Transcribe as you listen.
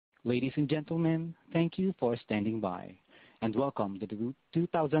Ladies and gentlemen, thank you for standing by, and welcome to the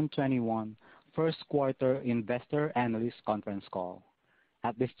 2021 first quarter investor analyst conference call.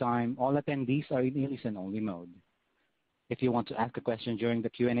 At this time, all attendees are in listen-only mode. If you want to ask a question during the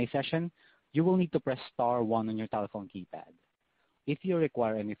Q&A session, you will need to press star one on your telephone keypad. If you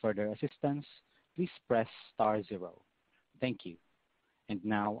require any further assistance, please press star zero. Thank you. And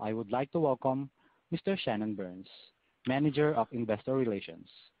now I would like to welcome Mr. Shannon Burns, Manager of Investor Relations.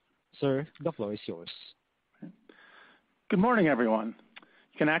 Sir, the floor is yours. Good morning, everyone.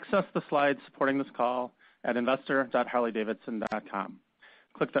 You can access the slides supporting this call at investor.harleydavidson.com.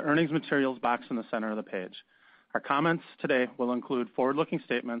 Click the earnings materials box in the center of the page. Our comments today will include forward-looking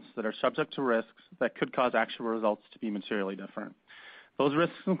statements that are subject to risks that could cause actual results to be materially different. Those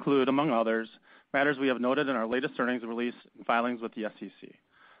risks include, among others, matters we have noted in our latest earnings release and filings with the SEC.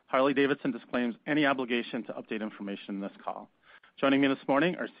 Harley Davidson disclaims any obligation to update information in this call. Joining me this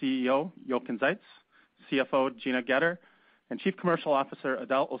morning are CEO Jochen Zeitz, CFO Gina Getter, and Chief Commercial Officer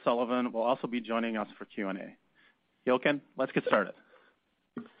Adele O'Sullivan will also be joining us for Q&A. Jochen, let's get started.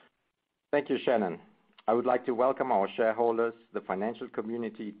 Thank you, Shannon. I would like to welcome our shareholders, the financial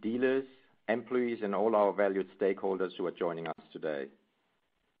community, dealers, employees, and all our valued stakeholders who are joining us today.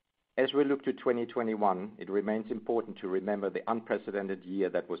 As we look to 2021, it remains important to remember the unprecedented year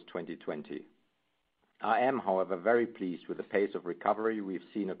that was 2020. I am, however, very pleased with the pace of recovery we've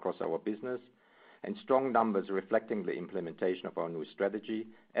seen across our business and strong numbers reflecting the implementation of our new strategy,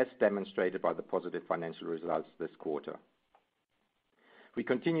 as demonstrated by the positive financial results this quarter. We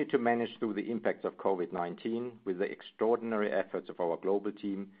continue to manage through the impacts of COVID-19 with the extraordinary efforts of our global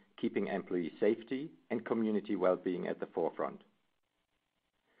team, keeping employee safety and community well-being at the forefront.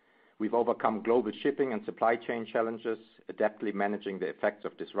 We've overcome global shipping and supply chain challenges, adeptly managing the effects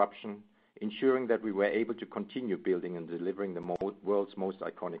of disruption, ensuring that we were able to continue building and delivering the world's most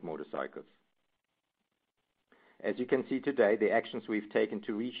iconic motorcycles. As you can see today, the actions we've taken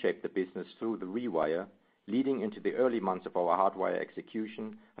to reshape the business through the Rewire, leading into the early months of our Hardwire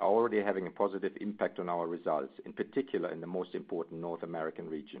execution, are already having a positive impact on our results, in particular in the most important North American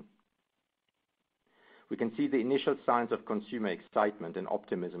region. We can see the initial signs of consumer excitement and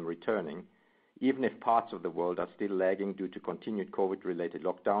optimism returning, even if parts of the world are still lagging due to continued COVID-related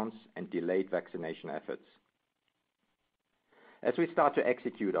lockdowns and delayed vaccination efforts. As we start to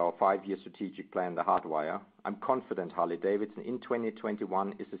execute our 5-year strategic plan, the Hardwire, I'm confident Harley Davidson in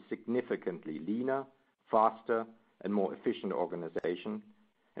 2021 is a significantly leaner, faster, and more efficient organization,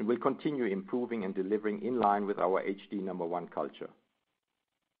 and will continue improving and delivering in line with our HD #1 culture.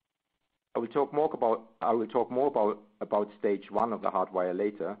 I will talk more about stage 1 of the Hardwire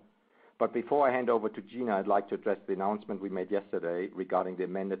later, but before I hand over to Gina, I'd like to address the announcement we made yesterday regarding the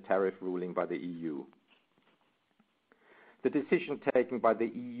amended tariff ruling by the EU. The decision taken by the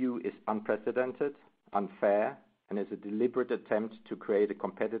EU is unprecedented, unfair, and is a deliberate attempt to create a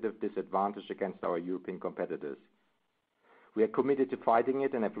competitive disadvantage against our European competitors. We are committed to fighting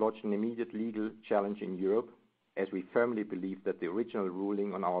it and have launched an immediate legal challenge in Europe, as we firmly believe that the original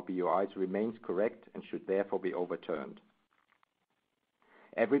ruling on our BOIs remains correct and should therefore be overturned.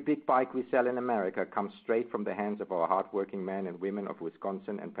 Every big bike we sell in America comes straight from the hands of our hardworking men and women of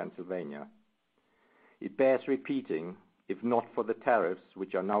Wisconsin and Pennsylvania. It bears repeating, if not for the tariffs,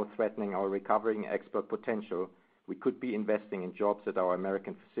 which are now threatening our recovering export potential, we could be investing in jobs at our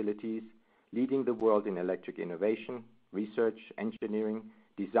American facilities, leading the world in electric innovation, research, engineering,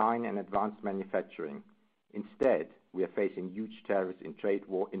 design, and advanced manufacturing. Instead, we are facing huge tariffs in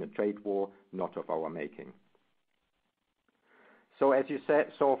a trade war not of our making. So as you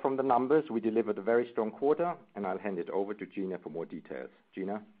saw from the numbers, we delivered a very strong quarter, and I'll hand it over to Gina for more details.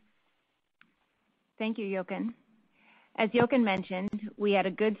 Gina? Thank you, Jochen. As Jochen mentioned, we had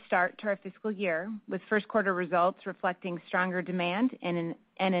a good start to our fiscal year, with first quarter results reflecting stronger demand and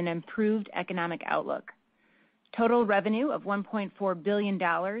an improved economic outlook. Total revenue of $1.4 billion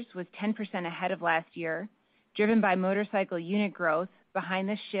was 10% ahead of last year, driven by motorcycle unit growth behind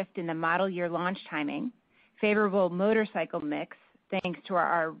the shift in the model year launch timing, favorable motorcycle mix thanks to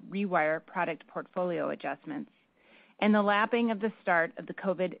our Rewire product portfolio adjustments, and the lapping of the start of the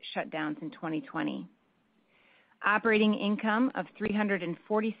COVID shutdowns in 2020. Operating income of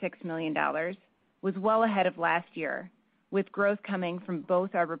 $346 million was well ahead of last year, with growth coming from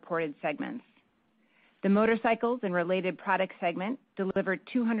both our reported segments. The motorcycles and related product segment delivered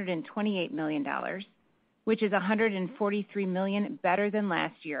 $228 million, which is $143 million better than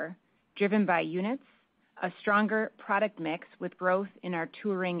last year, driven by units, a stronger product mix with growth in our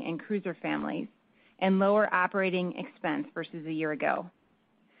touring and cruiser families, and lower operating expense versus a year ago.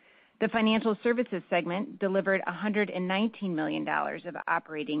 The financial services segment delivered $119 million of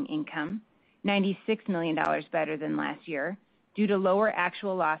operating income, $96 million better than last year, due to lower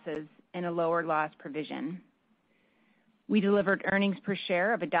actual losses and a lower loss provision. We delivered earnings per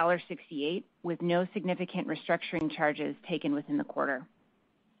share of $1.68 with no significant restructuring charges taken within the quarter.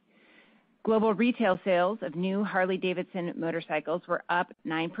 Global retail sales of new Harley Davidson motorcycles were up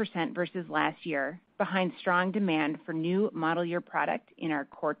 9% versus last year, behind strong demand for new model year product in our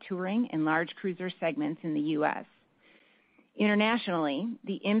core touring and large cruiser segments in the U.S. Internationally,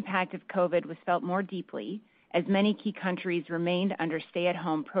 the impact of COVID was felt more deeply as many key countries remained under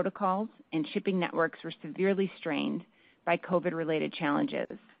stay-at-home protocols and shipping networks were severely strained by COVID-related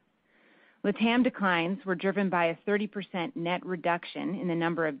challenges. LATAM declines were driven by a 30% net reduction in the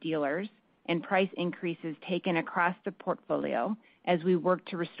number of dealers and price increases taken across the portfolio as we work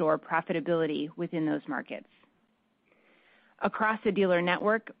to restore profitability within those markets. Across the dealer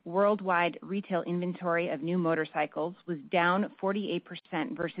network, worldwide retail inventory of new motorcycles was down 48%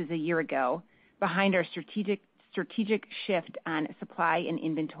 versus a year ago, behind our strategic shift on supply and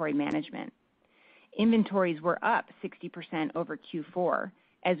inventory management. Inventories were up 60% over Q4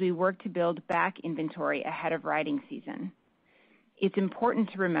 as we work to build back inventory ahead of riding season. It's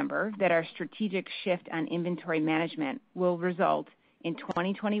important to remember that our strategic shift on inventory management will result in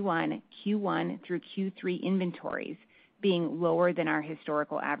 2021 Q1 through Q3 inventories being lower than our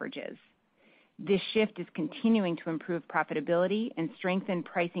historical averages. This shift is continuing to improve profitability and strengthen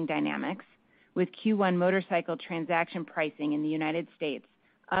pricing dynamics, with Q1 motorcycle transaction pricing in the United States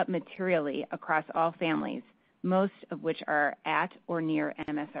up materially across all families, most of which are at or near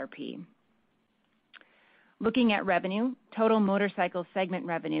MSRP. Looking at revenue, total motorcycle segment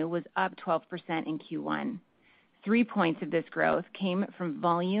revenue was up 12% in Q1. 3 points of this growth came from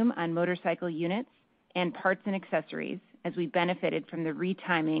volume on motorcycle units and parts and accessories as we benefited from the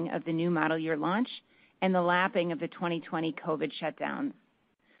retiming of the new model year launch and the lapping of the 2020 COVID shutdowns.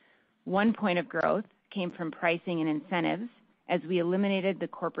 1 point of growth came from pricing and incentives as we eliminated the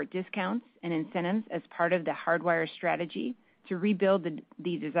corporate discounts and incentives as part of the Hardwire strategy to rebuild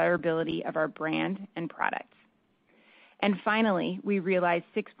the desirability of our brand and products. And finally, we realized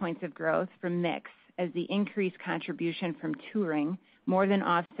 6 points of growth from mix as the increased contribution from touring more than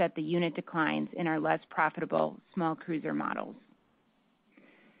offset the unit declines in our less profitable small cruiser models.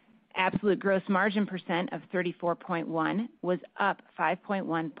 Absolute gross margin percent of 34.1 was up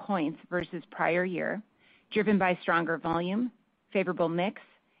 5.1 points versus prior year, driven by stronger volume, favorable mix,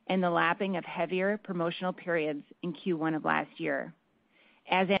 and the lapping of heavier promotional periods in Q1 of last year.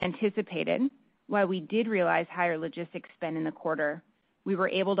 As anticipated, while we did realize higher logistics spend in the quarter, we were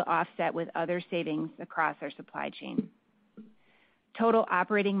able to offset with other savings across our supply chain. Total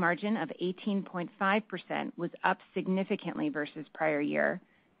operating margin of 18.5% was up significantly versus prior year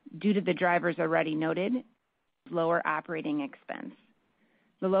due to the drivers already noted, lower operating expense.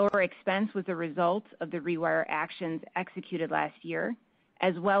 The lower expense was a result of the Rewire actions executed last year,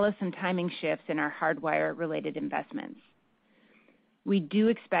 as well as some timing shifts in our Hardwire-related investments. We do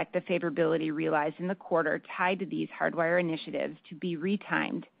expect the favorability realized in the quarter tied to these Hardwire initiatives to be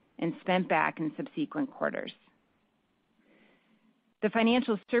retimed and spent back in subsequent quarters. The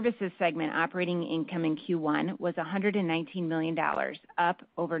financial services segment operating income in Q1 was $119 million, up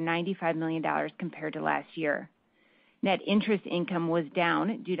over $95 million compared to last year. Net interest income was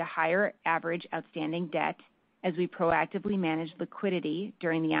down due to higher average outstanding debt as we proactively managed liquidity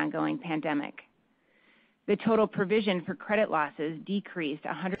during the ongoing pandemic. The total provision for credit losses decreased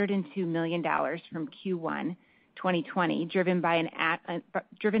 $102 million from Q1 2020, driven by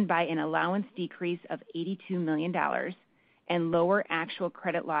an allowance decrease of $82 million and lower actual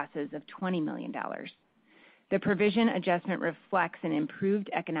credit losses of $20 million. The provision adjustment reflects an improved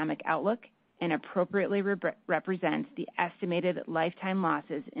economic outlook and appropriately represents the estimated lifetime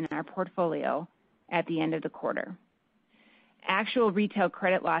losses in our portfolio at the end of the quarter. Actual retail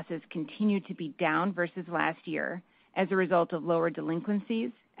credit losses continued to be down versus last year as a result of lower delinquencies,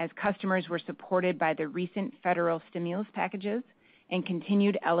 as customers were supported by the recent federal stimulus packages and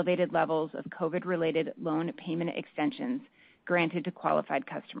continued elevated levels of COVID-related loan payment extensions granted to qualified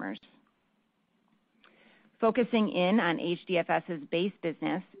customers. Focusing in on HDFS's base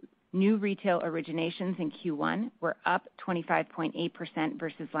business, new retail originations in Q1 were up 25.8%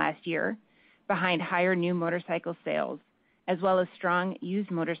 versus last year, behind higher new motorcycle sales, as well as strong used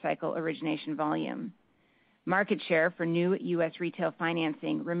motorcycle origination volume. Market share for new U.S. retail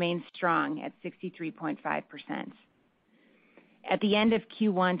financing remains strong at 63.5%. At the end of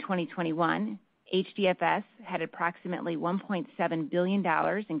Q1 2021, HDFS had approximately $1.7 billion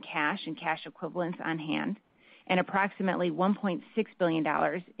in cash and cash equivalents on hand and approximately $1.6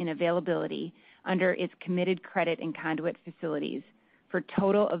 billion in availability under its committed credit and conduit facilities for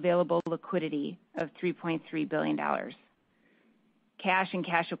total available liquidity of $3.3 billion. Cash and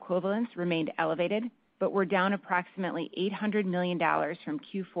cash equivalents remained elevated, but were down approximately $800 million from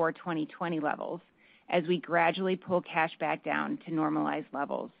Q4 2020 levels as we gradually pull cash back down to normalized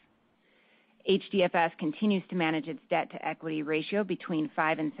levels. HDFS continues to manage its debt-to-equity ratio between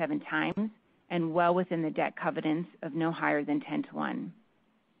 5 and 7 times and well within the debt covenants of no higher than 10-1.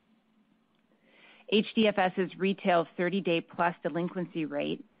 HDFS's retail 30-day plus delinquency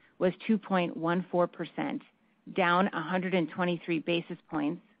rate was 2.14%, down 123 basis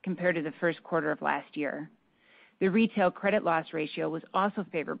points compared to the first quarter of last year. The retail credit loss ratio was also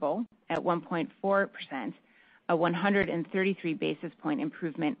favorable at 1.4%, a 133 basis point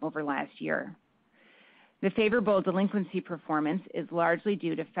improvement over last year. The favorable delinquency performance is largely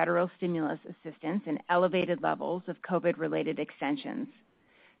due to federal stimulus assistance and elevated levels of COVID-related extensions.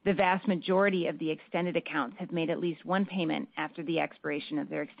 The vast majority of the extended accounts have made at least one payment after the expiration of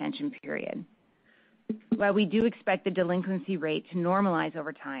their extension period. While we do expect the delinquency rate to normalize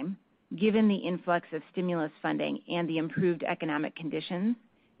over time, given the influx of stimulus funding and the improved economic conditions,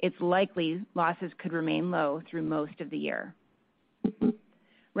 it's likely losses could remain low through most of the year.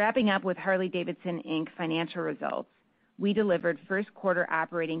 Wrapping up with Harley-Davidson, Inc. financial results, we delivered first quarter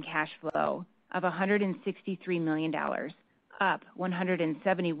operating cash flow of $163 million, up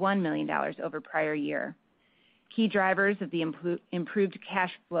 $171 million over prior year. Key drivers of the improved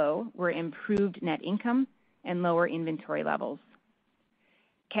cash flow were improved net income and lower inventory levels.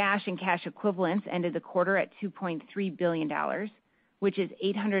 Cash and cash equivalents ended the quarter at $2.3 billion, which is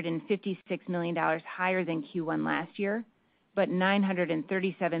 $856 million higher than Q1 last year, but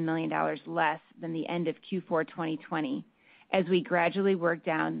 $937 million less than the end of Q4 2020, as we gradually work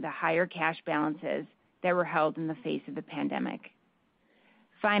down the higher cash balances that were held in the face of the pandemic.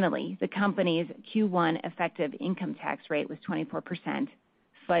 Finally, the company's Q1 effective income tax rate was 24%,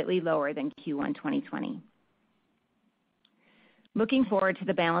 slightly lower than Q1 2020. Looking forward to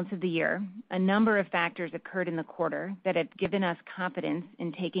the balance of the year, a number of factors occurred in the quarter that have given us confidence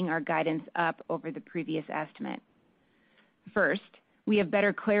in taking our guidance up over the previous estimate. First, we have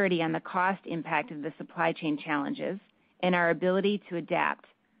better clarity on the cost impact of the supply chain challenges and our ability to adapt,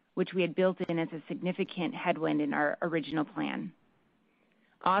 which we had built in as a significant headwind in our original plan.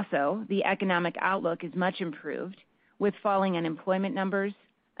 Also, the economic outlook is much improved, with falling unemployment numbers,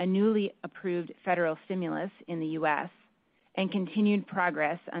 a newly approved federal stimulus in the U.S., and continued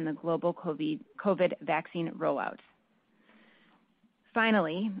progress on the global COVID vaccine rollout.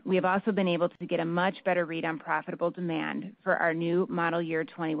 Finally, we have also been able to get a much better read on profitable demand for our new model year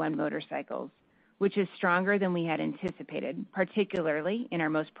 21 motorcycles, which is stronger than we had anticipated, particularly in our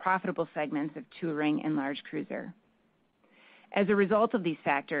most profitable segments of touring and large cruiser. As a result of these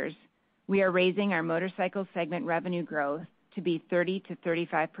factors, we are raising our motorcycle segment revenue growth to be 30 to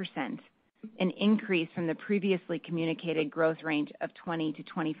 35%, an increase from the previously communicated growth range of 20 to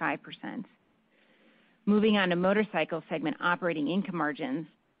 25%. Moving on to motorcycle segment operating income margins,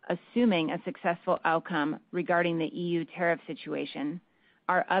 assuming a successful outcome regarding the EU tariff situation,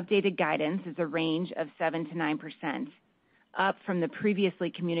 our updated guidance is a range of 7 to 9%, up from the previously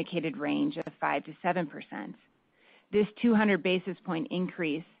communicated range of 5 to 7%. This 200 basis point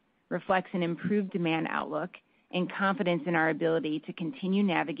increase reflects an improved demand outlook and confidence in our ability to continue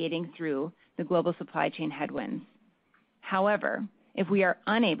navigating through the global supply chain headwinds. However, if we are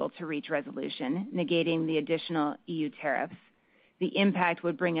unable to reach resolution, negating the additional EU tariffs, the impact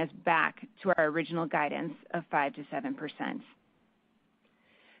would bring us back to our original guidance of 5 to 7%.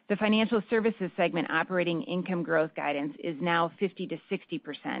 The financial services segment operating income growth guidance is now 50 to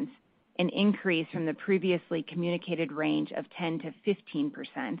 60%, an increase from the previously communicated range of 10 to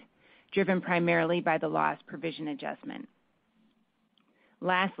 15%, driven primarily by the loss provision adjustment.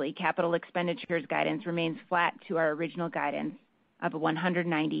 Lastly, capital expenditures guidance remains flat to our original guidance of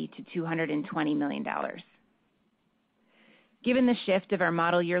 $190 to $220 million. Given the shift of our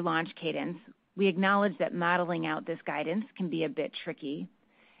model year launch cadence, we acknowledge that modeling out this guidance can be a bit tricky.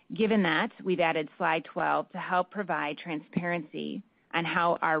 Given that, we've added slide 12 to help provide transparency on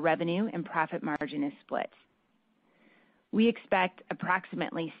how our revenue and profit margin is split. We expect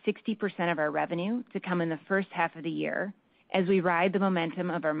approximately 60% of our revenue to come in the first half of the year as we ride the momentum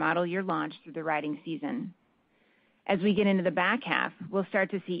of our model year launch through the riding season. As we get into the back half, we'll start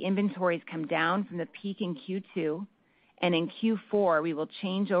to see inventories come down from the peak in Q2, and in Q4 we will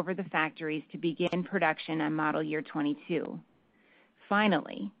change over the factories to begin production on model year 22.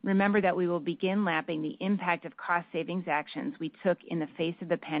 Finally, remember that we will begin lapping the impact of cost savings actions we took in the face of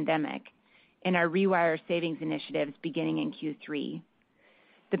the pandemic and our Rewire savings initiatives beginning in Q3.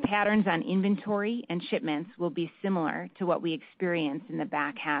 The patterns on inventory and shipments will be similar to what we experienced in the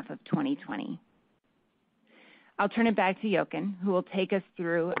back half of 2020. I'll turn it back to Jochen, who will take us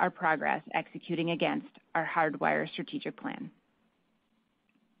through our progress executing against our Hardwire strategic plan.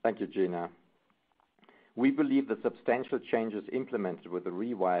 Thank you, Gina. We believe the substantial changes implemented with the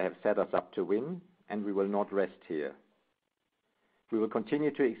Rewire have set us up to win, and we will not rest here. We will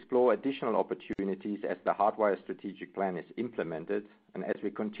continue to explore additional opportunities as the Hardwire strategic plan is implemented and as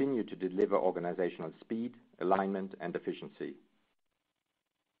we continue to deliver organizational speed, alignment, and efficiency.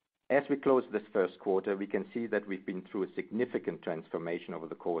 As we close this first quarter, we can see that we've been through a significant transformation over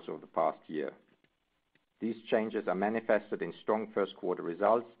the course of the past year. These changes are manifested in strong first quarter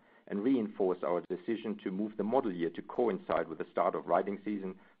results and reinforce our decision to move the model year to coincide with the start of riding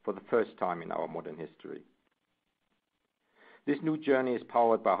season for the first time in our modern history. This new journey is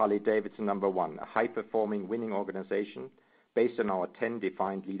powered by Harley Davidson #1, a high-performing winning organization based on our 10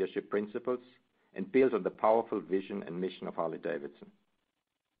 defined leadership principles and built on the powerful vision and mission of Harley Davidson.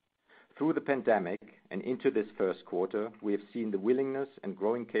 Through the pandemic and into this first quarter, we have seen the willingness and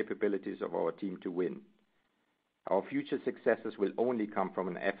growing capabilities of our team to win. Our future successes will only come from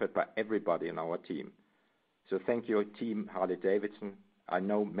an effort by everybody in our team. So thank you, team Harley Davidson. I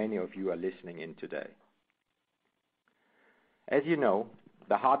know many of you are listening in today. As you know,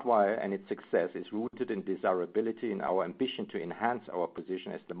 the Hardwire and its success is rooted in desirability and our ambition to enhance our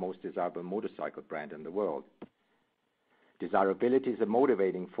position as the most desirable motorcycle brand in the world. Desirability is a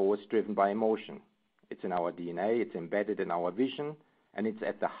motivating force driven by emotion. It's in our DNA, it's embedded in our vision, and it's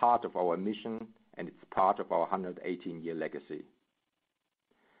at the heart of our mission, and it's part of our 118-year legacy.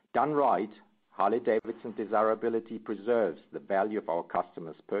 Done right, Harley-Davidson desirability preserves the value of our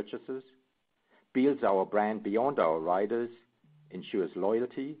customers' purchases, builds our brand beyond our riders, ensures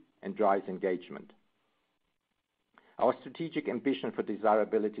loyalty, and drives engagement. Our strategic ambition for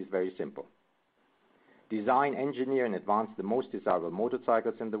desirability is very simple. Design, engineer, and advance the most desirable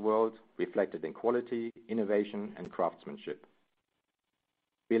motorcycles in the world, reflected in quality, innovation, and craftsmanship.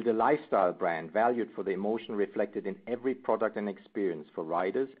 Build a lifestyle brand valued for the emotion reflected in every product and experience for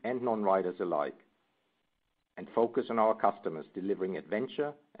riders and non-riders alike. And focus on our customers, delivering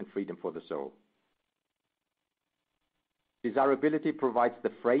adventure and freedom for the soul. Desirability provides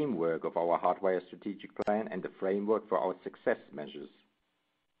the framework of our Hardwire strategic plan and the framework for our success measures.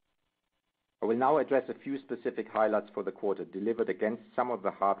 I will now address a few specific highlights for the quarter delivered against some of the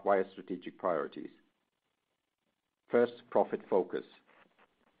Hardwire strategic priorities. First, profit focus.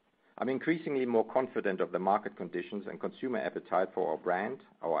 I'm increasingly more confident of the market conditions and consumer appetite for our brand,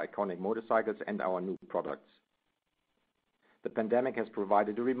 our iconic motorcycles, and our new products. The pandemic has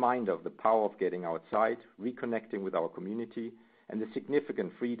provided a reminder of the power of getting outside, reconnecting with our community, and the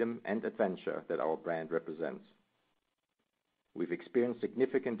significant freedom and adventure that our brand represents. We've experienced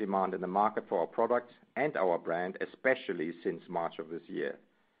significant demand in the market for our products and our brand, especially since March of this year.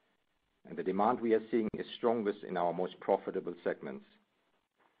 And the demand we are seeing is strongest in our most profitable segments.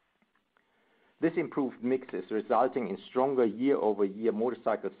 This improved mix is resulting in stronger year-over-year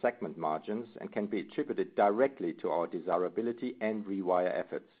motorcycle segment margins and can be attributed directly to our desirability and Rewire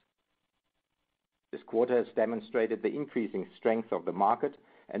efforts. This quarter has demonstrated the increasing strength of the market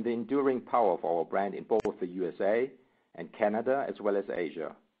and the enduring power of our brand in both the USA and Canada, as well as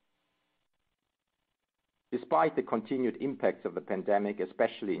Asia. Despite the continued impacts of the pandemic,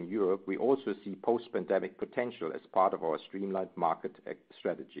 especially in Europe, we also see post-pandemic potential as part of our streamlined market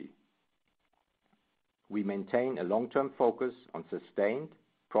strategy. We maintain a long-term focus on sustained,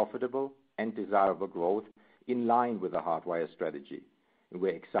 profitable, and desirable growth in line with the Hardwire strategy, and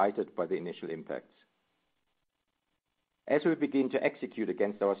we're excited by the initial impacts. As we begin to execute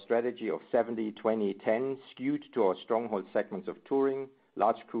against our strategy of 70-20-10 skewed to our stronghold segments of touring,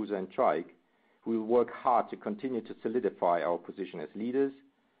 large cruiser, and trike, we will work hard to continue to solidify our position as leaders,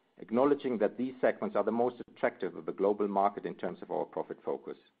 acknowledging that these segments are the most attractive of the global market in terms of our profit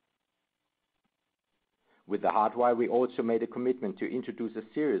focus. With the Hardwire, we also made a commitment to introduce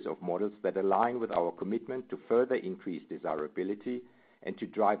a series of models that align with our commitment to further increase desirability and to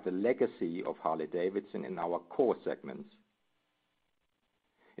drive the legacy of Harley-Davidson in our core segments.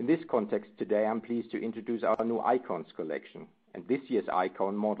 In this context, today I'm pleased to introduce our new Icons collection and this year's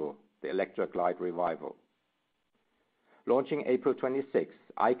Icon model, the Electra Glide Revival. Launching April 26th,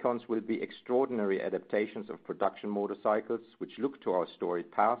 Icons will be extraordinary adaptations of production motorcycles which look to our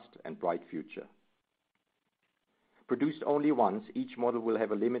storied past and bright future. Produced only once, each model will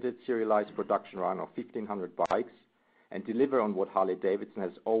have a limited serialized production run of 1,500 bikes and deliver on what Harley-Davidson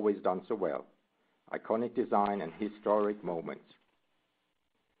has always done so well, iconic design and historic moments.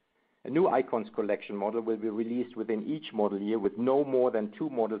 A new Icons collection model will be released within each model year, with no more than 2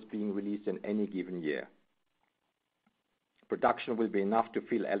 models being released in any given year. Production will be enough to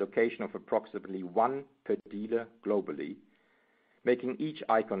fill allocation of approximately 1 per dealer globally, making each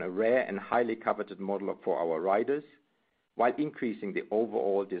Icon a rare and highly coveted model for our riders, while increasing the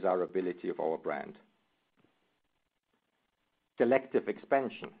overall desirability of our brand. Selective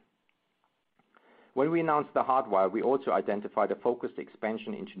expansion. When we announced the Hardwire, we also identified a focused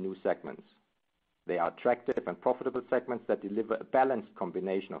expansion into new segments. They are attractive and profitable segments that deliver a balanced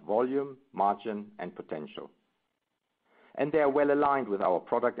combination of volume, margin, and potential. And they are well aligned with our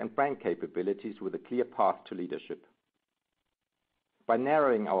product and brand capabilities, with a clear path to leadership. By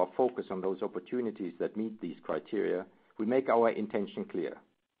narrowing our focus on those opportunities that meet these criteria, we make our intention clear.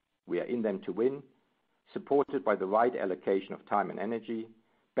 We are in them to win, supported by the right allocation of time and energy,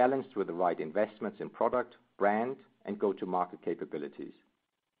 balanced with the right investments in product, brand, and go-to-market capabilities.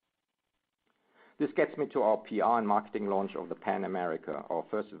 This gets me to our PR and marketing launch of the Pan America, our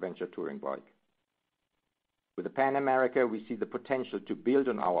first adventure touring bike. With the Pan America, we see the potential to build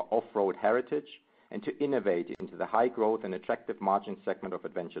on our off-road heritage and to innovate into the high growth and attractive margin segment of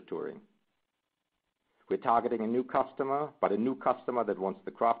adventure touring. We're targeting a new customer, but a new customer that wants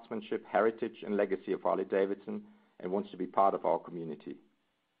the craftsmanship, heritage, and legacy of Harley Davidson and wants to be part of our community.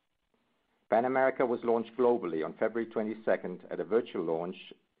 Pan America was launched globally on February 22nd at a virtual launch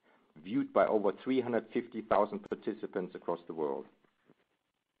viewed by over 350,000 participants across the world.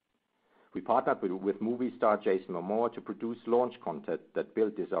 We partnered with movie star Jason Momoa to produce launch content that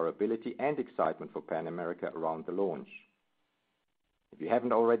built desirability and excitement for Pan America around the launch. If you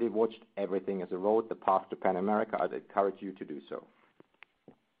haven't already watched Everything is a Road, The Path to Pan America, I'd encourage you to do so.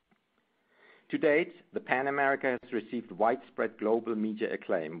 To date, the Pan America has received widespread global media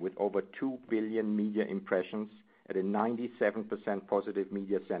acclaim with over 2 billion media impressions at a 97% positive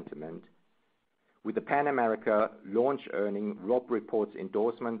media sentiment. With the Pan America launch earning Rob Report's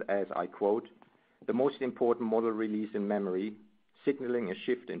endorsement as, I quote, "the most important model release in memory, signaling a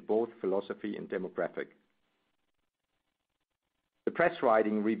shift in both philosophy and demographic." The press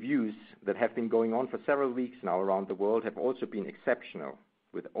riding reviews that have been going on for several weeks now around the world have also been exceptional,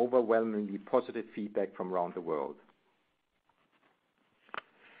 with overwhelmingly positive feedback from around the world.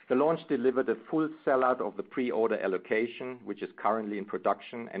 The launch delivered a full sellout of the pre-order allocation, which is currently in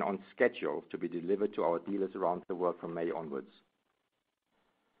production and on schedule to be delivered to our dealers around the world from May onwards.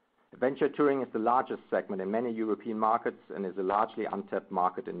 Adventure touring is the largest segment in many European markets and is a largely untapped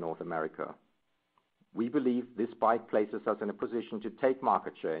market in North America. We believe this bike places us in a position to take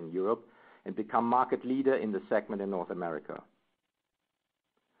market share in Europe and become market leader in the segment in North America.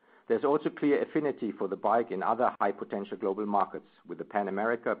 There's also clear affinity for the bike in other high-potential global markets, with the Pan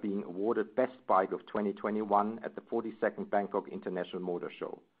America being awarded Best Bike of 2021 at the 42nd Bangkok International Motor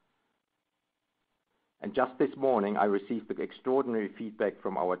Show. And just this morning, I received the extraordinary feedback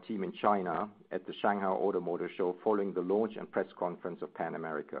from our team in China at the Shanghai Auto Motor Show following the launch and press conference of Pan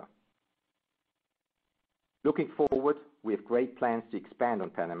America. Looking forward, we have great plans to expand on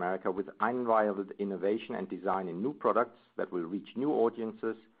Pan America with unrivaled innovation and design in new products that will reach new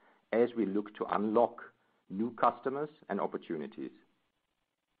audiences as we look to unlock new customers and opportunities.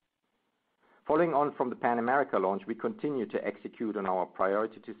 Following on from the Pan America launch, we continue to execute on our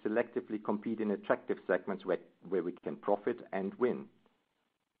priority to selectively compete in attractive segments where we can profit and win.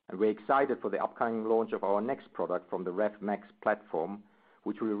 And we're excited for the upcoming launch of our next product from the Rev Max platform,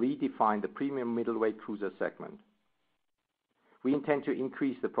 which will redefine the premium middleweight cruiser segment. We intend to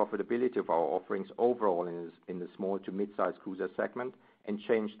increase the profitability of our offerings overall in the small to mid-size cruiser segment and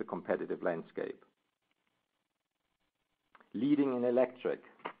change the competitive landscape. Leading in electric.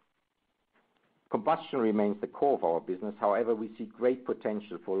 Combustion remains the core of our business. However, we see great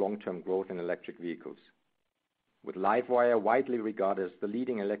potential for long-term growth in electric vehicles. With LiveWire widely regarded as the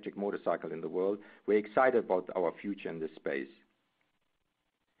leading electric motorcycle in the world, we're excited about our future in this space.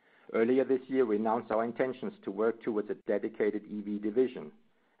 Earlier this year, we announced our intentions to work towards a dedicated EV division,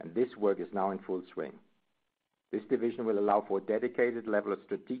 and this work is now in full swing. This division will allow for a dedicated level of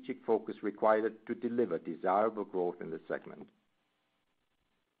strategic focus required to deliver desirable growth in this segment.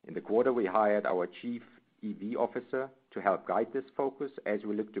 In the quarter, we hired our Chief EV Officer to help guide this focus as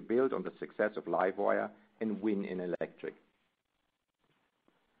we look to build on the success of LiveWire and win in electric.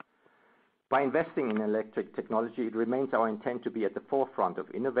 By investing in electric technology, it remains our intent to be at the forefront of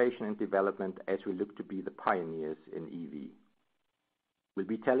innovation and development as we look to be the pioneers in EV. We'll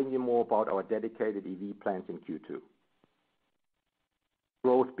be telling you more about our dedicated EV plans in Q2.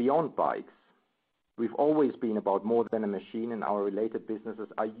 Growth beyond bikes. We've always been about more than a machine, and our related businesses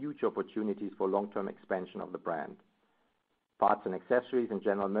are huge opportunities for long-term expansion of the brand. Parts and accessories and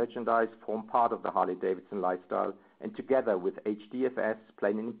general merchandise form part of the Harley-Davidson lifestyle, and together with HDFS play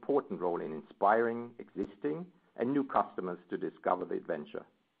an important role in inspiring existing and new customers to discover the adventure.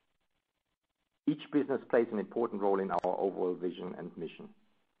 Each business plays an important role in our overall vision and mission.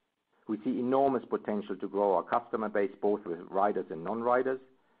 We see enormous potential to grow our customer base both with riders and non-riders,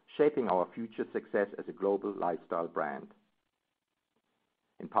 shaping our future success as a global lifestyle brand.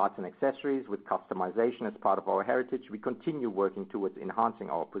 In parts and accessories, with customization as part of our heritage, we continue working towards enhancing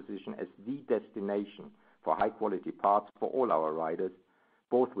our position as the destination for high-quality parts for all our riders,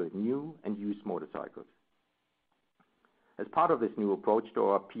 both with new and used motorcycles. As part of this new approach to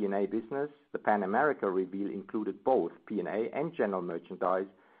our P&A business, the Pan America reveal included both P&A and general merchandise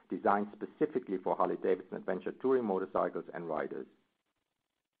designed specifically for Harley-Davidson adventure touring motorcycles and riders.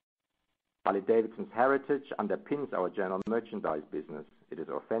 Harley-Davidson's heritage underpins our general merchandise business. It is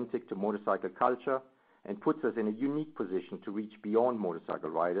authentic to motorcycle culture and puts us in a unique position to reach beyond motorcycle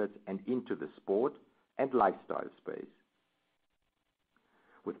riders and into the sport and lifestyle space.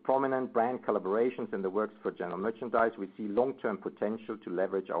 With prominent brand collaborations in the works for general merchandise, we see long-term potential to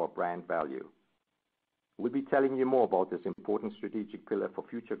leverage our brand value. We'll be telling you more about this important strategic pillar for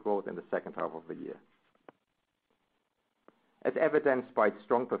future growth in the second half of the year. As evidenced by its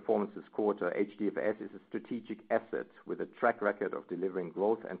strong performance this quarter, HDFS is a strategic asset with a track record of delivering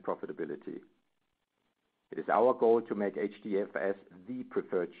growth and profitability. It is our goal to make HDFS the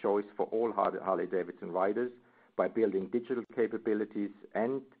preferred choice for all Harley-Davidson riders by building digital capabilities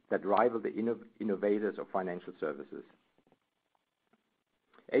and that rival the innovators of financial services.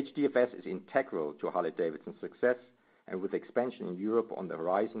 HDFS is integral to Harley-Davidson's success, and with expansion in Europe on the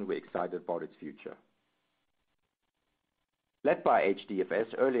horizon, we're excited about its future. Led by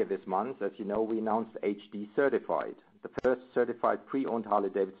HDFS, earlier this month, as you know, we announced HD Certified, the first certified pre-owned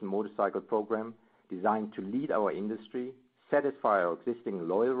Harley-Davidson motorcycle program designed to lead our industry, satisfy our existing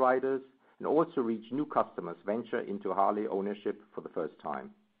loyal riders, and also reach new customers venture into Harley ownership for the first time.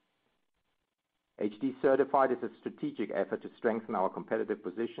 HD Certified is a strategic effort to strengthen our competitive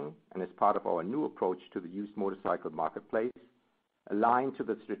position and is part of our new approach to the used motorcycle marketplace, aligned to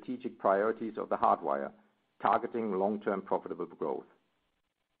the strategic priorities of the Hardwire, targeting long-term profitable growth.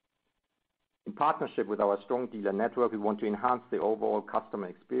 In partnership with our strong dealer network, we want to enhance the overall customer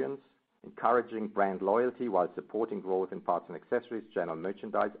experience, encouraging brand loyalty while supporting growth in parts and accessories, general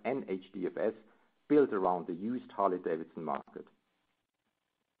merchandise, and HDFS built around the used Harley-Davidson market.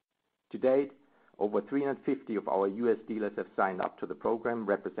 To date, over 350 of our U.S. dealers have signed up to the program,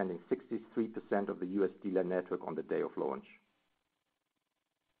 representing 63% of the U.S. dealer network on the day of launch.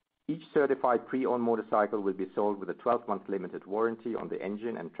 Each certified pre-owned motorcycle will be sold with a 12-month limited warranty on the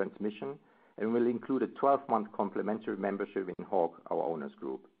engine and transmission and will include a 12-month complimentary membership in HOG, our owners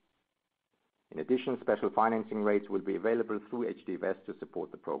group. In addition, special financing rates will be available through HDFS to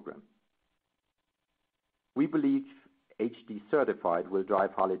support the program. We believe HD Certified will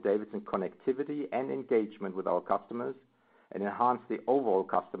drive Harley-Davidson connectivity and engagement with our customers and enhance the overall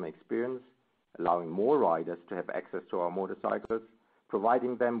customer experience, allowing more riders to have access to our motorcycles,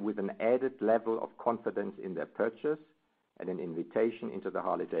 providing them with an added level of confidence in their purchase and an invitation into the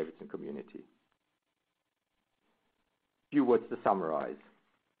Harley-Davidson community. Few words to summarize.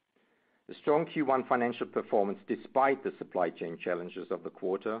 The strong Q1 financial performance despite the supply chain challenges of the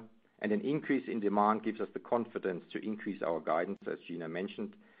quarter and an increase in demand gives us the confidence to increase our guidance, as Gina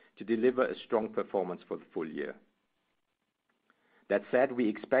mentioned, to deliver a strong performance for the full year. That said, we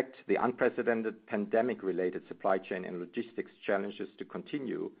expect the unprecedented pandemic-related supply chain and logistics challenges to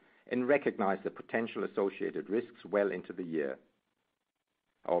continue and recognize the potential associated risks well into the year.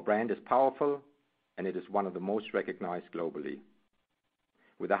 Our brand is powerful, and it is one of the most recognized globally.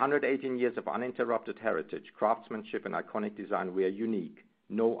 With 118 years of uninterrupted heritage, craftsmanship, and iconic design, we are unique.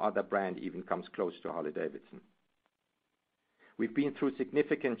 No other brand even comes close to Harley-Davidson. We've been through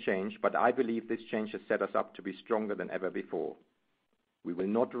significant change, but I believe this change has set us up to be stronger than ever before. We will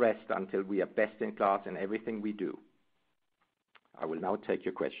not rest until we are best in class in everything we do. I will now take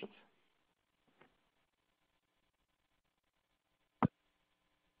your questions.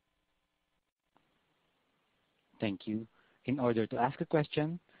 Thank you. In order to ask a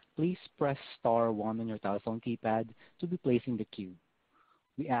question, please press star 1 on your telephone keypad to be placed in the queue.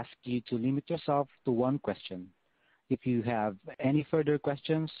 We ask you to limit yourself to one question. If you have any further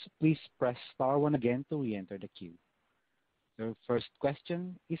questions, please press star 1 again to re-enter the queue. Your first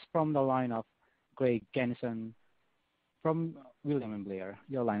question is from the line of Craig Kennison from William & Blair.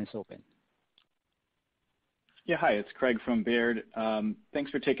 Your line is open. Yeah, hi, it's Craig from Baird.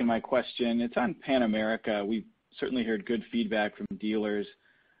 Thanks for taking my question. It's on Pan America. We've certainly heard good feedback from dealers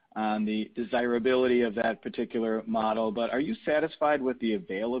on the desirability of that particular model, but are you satisfied with the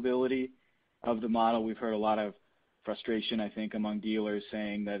availability of the model? We've heard a lot of frustration, I think, among dealers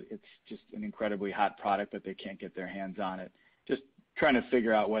saying that it's just an incredibly hot product that they can't get their hands on it. Just trying to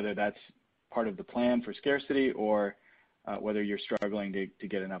figure out whether that's part of the plan for scarcity or whether you're struggling to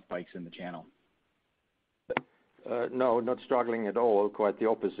get enough bikes in the channel. No, not struggling at all, quite the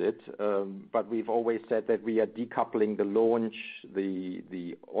opposite. But we've always said that we are decoupling the launch,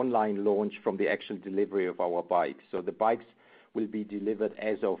 the online launch from the actual delivery of our bikes. So the bikes will be delivered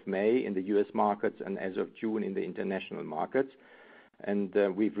as of May in the U.S. markets and as of June in the international markets. And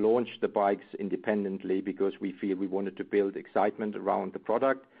we've launched the bikes independently because we feel we wanted to build excitement around the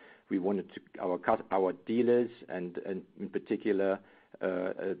product. We wanted our dealers and in particular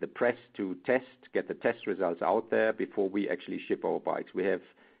the press to get the test results out there before we actually ship our bikes. We have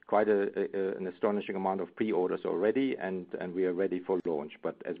quite an astonishing amount of pre-orders already, and we are ready for launch.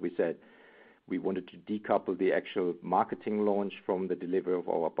 But as we said, we wanted to decouple the actual marketing launch from the delivery of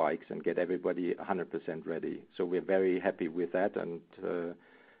our bikes and get everybody 100% ready. So we're very happy with that, and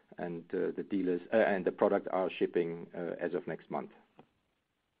the dealers and the product are shipping as of next month.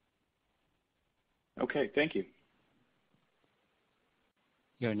 Okay, thank you.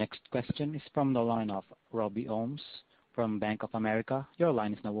 Your next question is from the line of Robbie Ohmes from Bank of America. Your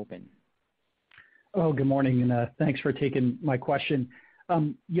line is now open. Oh, good morning, and thanks for taking my question.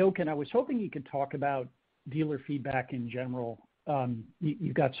 Jochen, I was hoping you could talk about dealer feedback in general.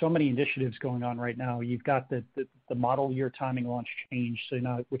 You've got so many initiatives going on right now. You've got the model year timing launch change,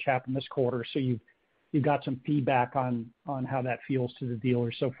 which happened this quarter. So you've got some feedback on how that feels to the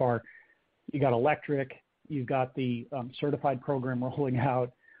dealers so far. You got electric. You've got the certified program rolling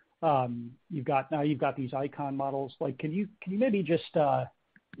out. You've got these icon models. Like, can you maybe just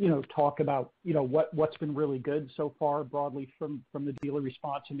talk about what's been really good so far broadly from the dealer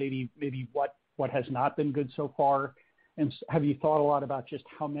response, and maybe what has not been good so far? And have you thought a lot about just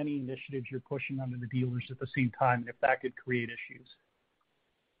how many initiatives you're pushing onto the dealers at the same time, and if that could create issues?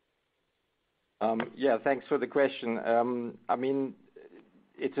 Yeah, thanks for the question. I mean,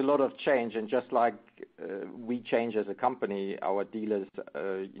 it's a lot of change, and just like we change as a company, our dealers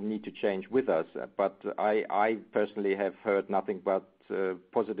need to change with us. But I personally have heard nothing but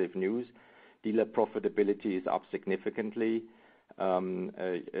positive news. Dealer profitability is up significantly,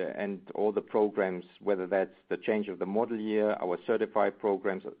 and all the programs, whether that's the change of the model year, our certified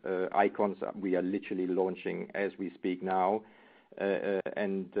programs, icons, we are literally launching as we speak now,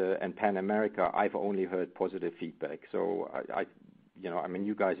 and Pan America, I've only heard positive feedback. So I mean,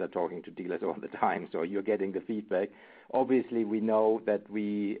 you guys are talking to dealers all the time, so you're getting the feedback. Obviously, we know that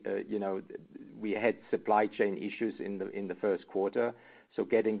we had supply chain issues in the first quarter, so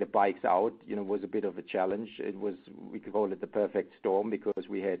getting the bikes out, was a bit of a challenge. We could call it the perfect storm because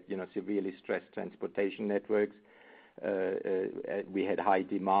we had, severely stressed transportation networks. We had high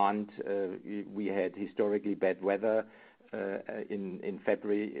demand. We had historically bad weather in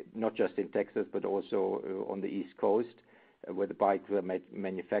February, not just in Texas, but also on the East Coast, where the bikes were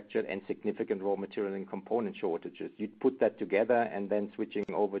manufactured, and significant raw material and component shortages. You'd put that together, and then switching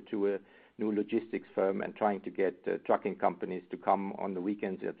over to a new logistics firm and trying to get trucking companies to come on the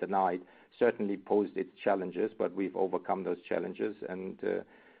weekends at the night certainly posed its challenges, but we've overcome those challenges, and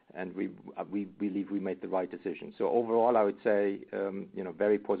we believe we made the right decision. So overall, I would say,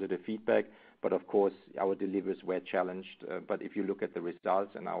 very positive feedback, but of course, our deliveries were challenged. But if you look at the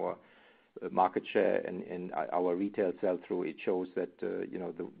results and our market share and our retail sell-through, it shows that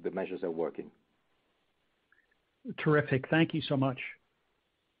the measures are working. Terrific. Thank you so much.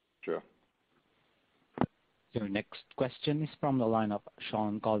 Sure. Your next question is from the line of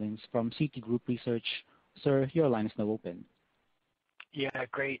Shawn Collins from Citigroup Research. Sir, your line is now open. Yeah,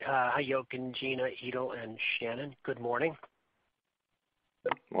 great. Hi, Jochen, Gina, Edel, and Shannon. Good morning.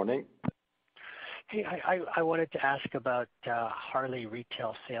 Morning. Hey, I wanted to ask about Harley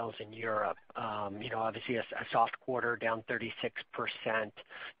retail sales in Europe. Obviously a soft quarter, down 36%.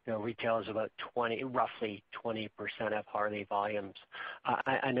 Retail is about roughly 20% of Harley volumes.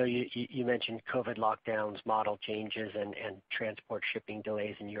 I know you mentioned COVID lockdowns, model changes, and transport shipping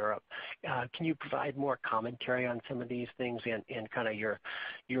delays in Europe. Can you provide more commentary on some of these things and kind of your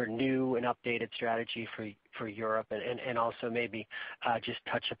new and updated strategy for Europe, and also maybe just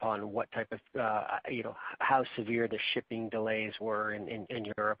touch upon what type of how severe the shipping delays were in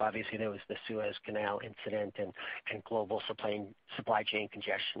Europe? Obviously there was the Suez Canal incident and global supply chain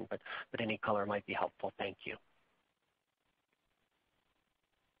congestion, but any color might be helpful. Thank you.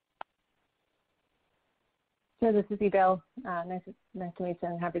 So this is Ebel. Nice to meet you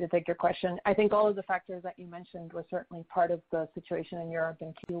and happy to take your question. I think all of the factors that you mentioned were certainly part of the situation in Europe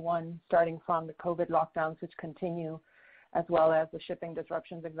in Q1, starting from the COVID lockdowns, which continue, as well as the shipping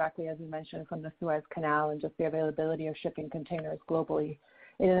disruptions, exactly as you mentioned, from the Suez Canal and just the availability of shipping containers globally.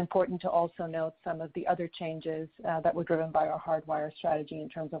 It is important to also note some of the other changes that were driven by our hardwire strategy in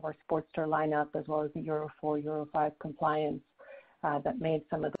terms of our Sportster lineup, as well as the Euro 4, Euro 5 compliance that made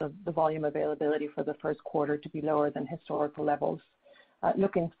some of the volume availability for the first quarter to be lower than historical levels.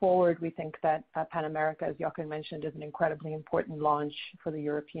 Looking forward, we think that Pan America, as Jochen mentioned, is an incredibly important launch for the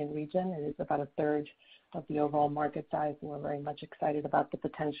European region. It is about a third of the overall market size, and we're very much excited about the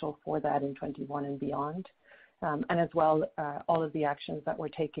potential for that in 21 and beyond. And as well, all of the actions that we're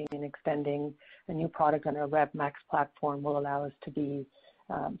taking in extending a new product on our Rev Max platform will allow us to be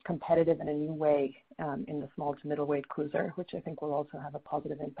competitive in a new way in the small to middleweight cruiser, which I think will also have a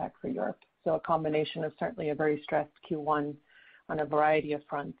positive impact for Europe. So a combination of certainly a very stressed Q1 on a variety of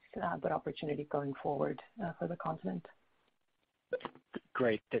fronts, but opportunity going forward for the continent.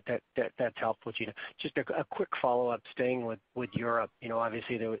 Great. That's helpful, Gina. Just a quick follow-up, staying with Europe.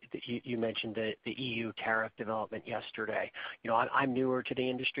 Obviously, you mentioned the EU tariff development yesterday. I'm newer to the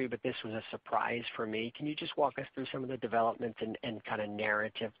industry, but this was a surprise for me. Can you just walk us through some of the developments and kind of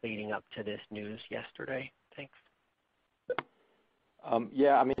narrative leading up to this news yesterday? Thanks.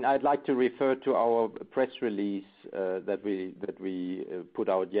 I'd like to refer to our press release that we put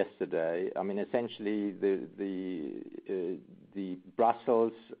out yesterday. essentially the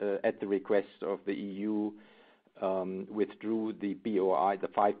Brussels, at the request of the EU, withdrew the BOI, the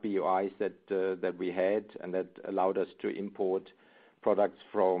 5 BOIs that we had, and that allowed us to import products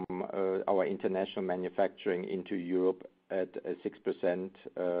from our international manufacturing into Europe at a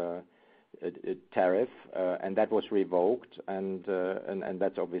 6% tariff, and that was revoked, and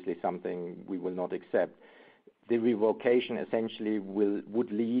that's obviously something we will not accept. The revocation essentially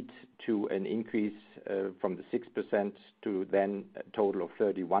would lead to an increase from the 6% to then a total of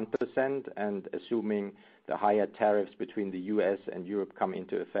 31%, and assuming the higher tariffs between the US and Europe come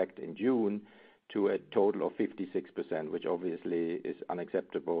into effect in June, to a total of 56%, which obviously is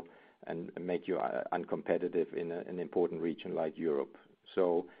unacceptable and make you uncompetitive in an important region like Europe.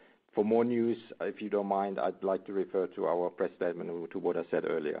 So for more news, if you don't mind, I'd like to refer to our press statement or to what I said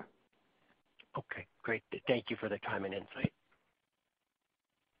earlier. Okay, great. Thank you for the time and insight.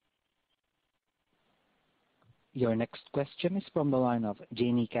 Your next question is from the line of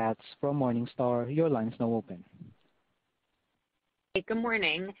Jaime Katz from Morningstar. Your line is now open. Hey, good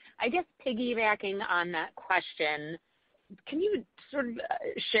morning. I guess piggybacking on that question, can you sort of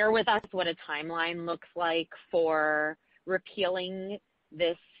share with us what a timeline looks like for repealing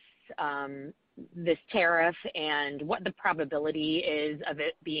this tariff and what the probability is of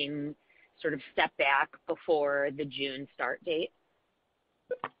it being sort of stepped back before the June start date?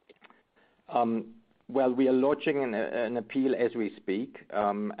 Well, we are launching an appeal as we speak,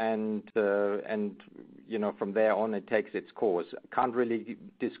 and from there on it takes its course. Can't really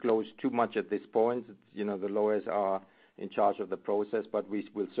disclose too much at this point. The lawyers are in charge of the process, but we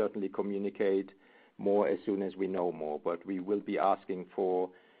will certainly communicate more as soon as we know more. But we will be asking for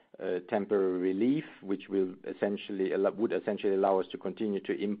temporary relief, which would essentially allow us to continue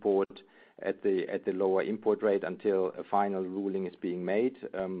to import at the lower import rate until a final ruling is being made.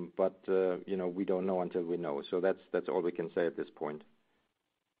 But we don't know until we know. So that's all we can say at this point.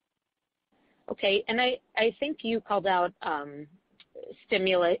 Okay, and I think you called out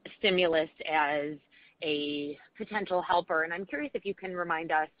stimulus as a potential helper, and I'm curious if you can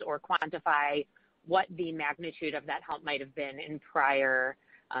remind us or quantify what the magnitude of that help might have been in prior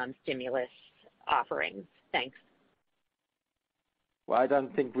stimulus offerings. Thanks. Well, I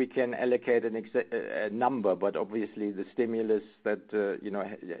don't think we can allocate a number, but obviously the stimulus that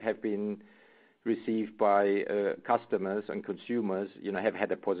have been received by customers and consumers, have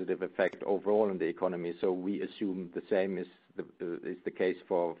had a positive effect overall on the economy. So we assume the same is the case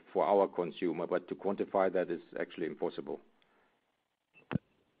for our consumer, but to quantify that is actually impossible.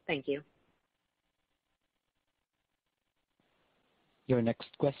 Thank you. Your next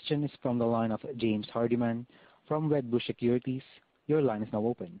question is from the line of James Hardiman from Wedbush Securities. Your line is now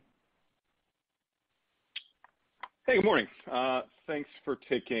open. Hey, good morning. Thanks for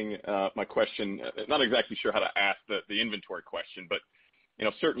taking my question. Not exactly sure how to ask the inventory question, but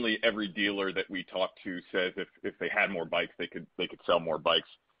certainly every dealer that we talk to says if they had more bikes, they could sell more bikes.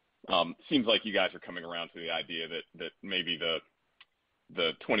 Seems like you guys are coming around to the idea that maybe the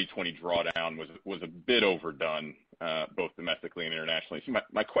 2020 drawdown was a bit overdone, both domestically and internationally. So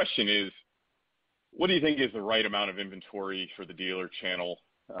my question is, what do you think is the right amount of inventory for the dealer channel,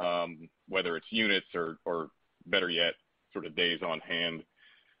 whether it's units or better yet, sort of days on hand?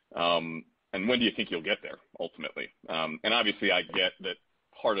 And when do you think you'll get there ultimately? And obviously I get that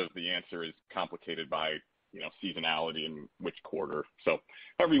part of the answer is complicated by, seasonality in which quarter. So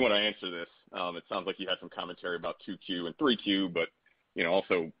however you want to answer this, it sounds like you had some commentary about 2Q and 3Q, but,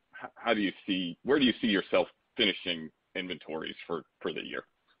 also where do you see yourself finishing inventories for the year?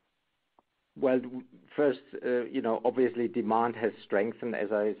 Well, first, obviously demand has strengthened,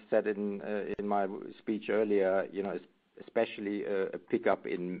 as I said in my speech earlier, especially a pickup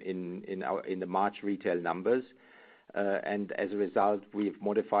in the March retail numbers. And as a result, we've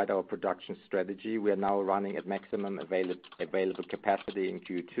modified our production strategy. We are now running at maximum available capacity in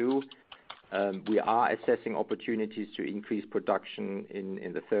Q2. We are assessing opportunities to increase production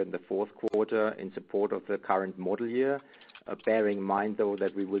in the third and the fourth quarter in support of the current model year. Bearing in mind, though,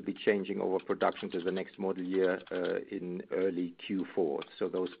 that we will be changing over production to the next model year in early Q4. So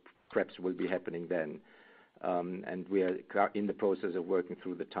those preps will be happening then. And we are in the process of working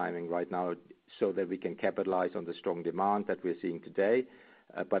through the timing right now so that we can capitalize on the strong demand that we're seeing today,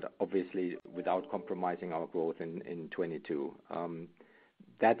 but obviously without compromising our growth in 22.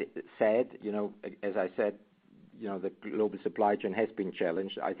 That said, as I said, the global supply chain has been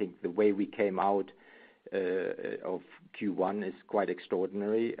challenged. I think the way we came out of Q1 is quite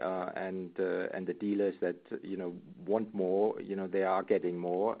extraordinary, and the dealers that want more, they are getting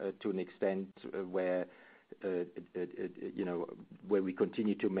more to an extent where we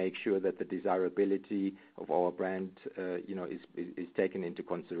continue to make sure that the desirability of our brand is taken into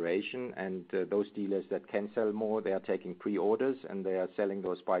consideration. And those dealers that can sell more, they are taking pre-orders and they are selling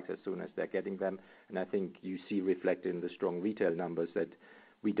those bikes as soon as they're getting them. And I think you see reflected in the strong retail numbers that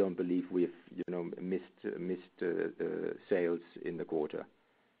we don't believe we've missed sales in the quarter.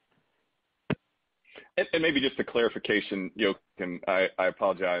 And maybe just a clarification, Jochen, I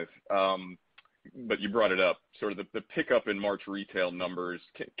apologize, but you brought it up, sort of the pickup in March retail numbers.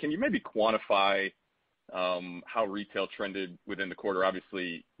 Can you maybe quantify how retail trended within the quarter?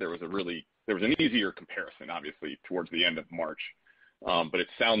 Obviously, there was an easier comparison, obviously, towards the end of March, but it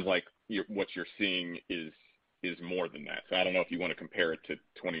sounds like what you're seeing is more than that. So I don't know if you want to compare it to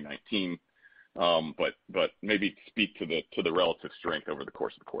 2019, but maybe speak to the relative strength over the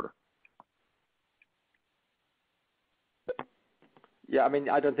course of the quarter. Yeah, I mean,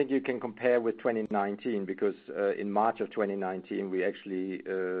 I don't think you can compare with 2019 because in March of 2019 we actually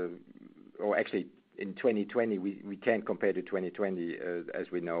in 2020 we can't compare to 2020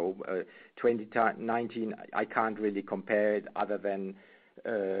 as we know. 2019 I can't really compare it other than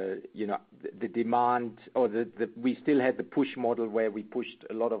the demand or we still had the push model where we pushed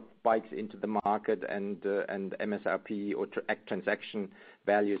a lot of bikes into the market and MSRP or transaction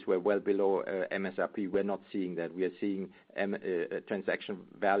values were well below MSRP. We're not seeing that. We are seeing transaction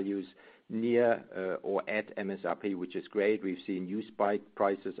values near or at MSRP, which is great. We've seen used bike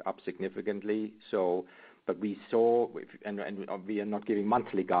prices up significantly. But we saw, and we are not giving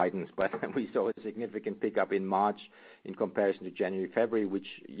monthly guidance, but we saw a significant pickup in March in comparison to January, February, which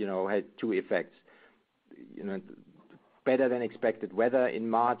had two effects. Better than expected weather in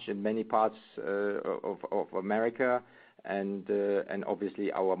March in many parts of America, and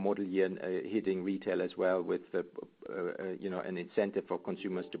obviously our model year hitting retail as well with an incentive for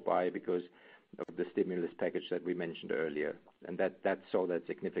consumers to buy because of the stimulus package that we mentioned earlier. And that saw that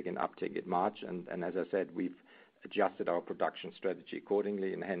significant uptick in March. And as I said, we've adjusted our production strategy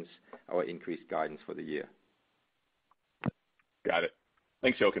accordingly and hence our increased guidance for the year. Got it.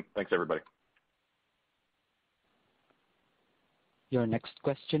 Thanks, Jochen. Thanks, everybody. Your next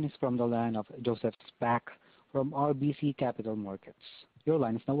question is from the line of Joseph Spak from RBC Capital Markets. Your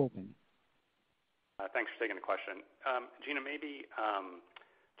line is now open. Thanks for taking the question. Gina, maybe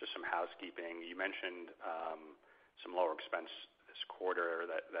just some housekeeping. You mentioned some lower expense this quarter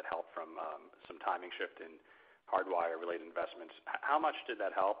that helped from some timing shift in Hardwire-related investments. How much did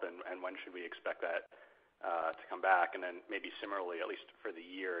that help, and when should we expect that to come back? And then maybe similarly, at least for the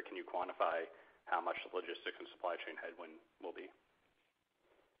year, can you quantify how much the logistics and supply chain headwind will be?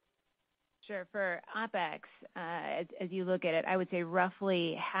 Sure. For OpEx, as you look at it, I would say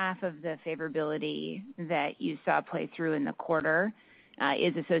roughly half of the favorability that you saw play through in the quarter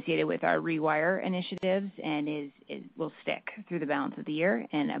is associated with our Rewire initiatives and will stick through the balance of the year,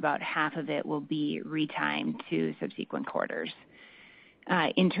 and about half of it will be retimed to subsequent quarters.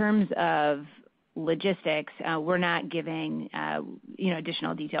 In terms of logistics, we're not giving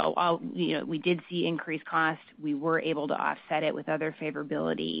additional detail. We did see increased cost. We were able to offset it with other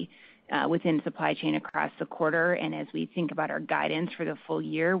favorability within supply chain across the quarter. And as we think about our guidance for the full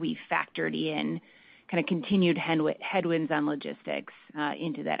year, we factored in kind of continued headwinds on logistics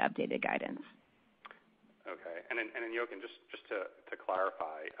into that updated guidance. Okay. then Jochen, just to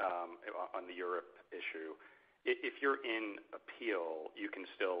clarify on the Europe issue, if you're in appeal, you can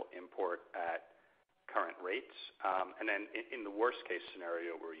still import at current rates. And then in the worst case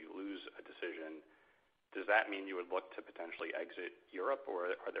scenario where you lose a decision, does that mean you would look to potentially exit Europe,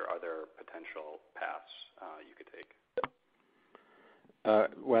 or are there other potential paths you could take?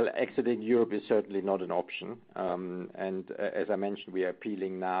 Well, exiting Europe is certainly not an option. And as I mentioned, we are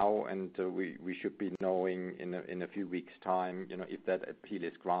appealing now, and we should be knowing in a few weeks' time, if that appeal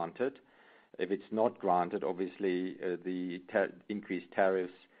is granted. If it's not granted, obviously the increased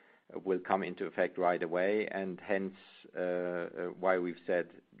tariffs will come into effect right away, and hence why we've said,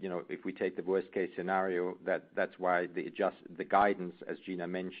 if we take the worst case scenario, that's why the guidance, as Gina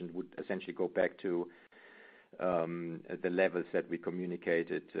mentioned, would essentially go back to the levels that we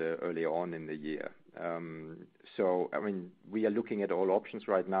communicated earlier on in the year. So, we are looking at all options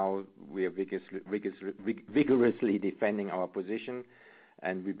right now. We are vigorously defending our position,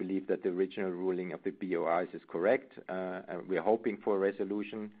 and we believe that the original ruling of the BOIs is correct. We are hoping for a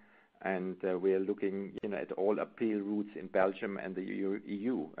resolution, and we are looking at all appeal routes in Belgium and the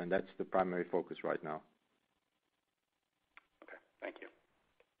EU, and that's the primary focus right now. Okay, thank you.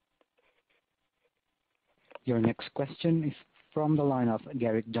 Your next question is from the line of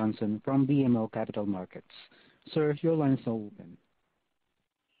Garrett Johnson from BMO Capital Markets. Sir, your line is open.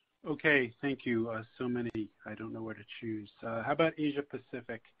 Okay, thank you. So many, I don't know where to choose. How about Asia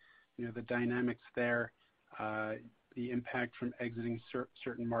Pacific? The dynamics there, the impact from exiting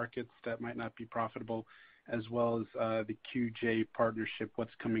certain markets that might not be profitable, as well as the QJ partnership,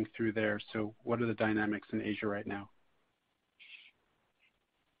 what's coming through there. So what are the dynamics in Asia right now?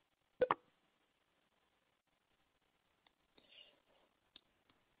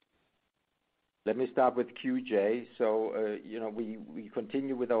 Let me start with QJ. So, we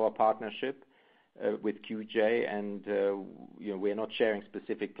continue with our partnership with QJ, and we're not sharing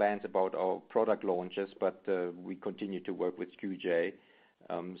specific plans about our product launches, but we continue to work with QJ.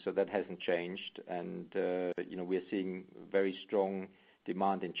 So that hasn't changed, and we're seeing very strong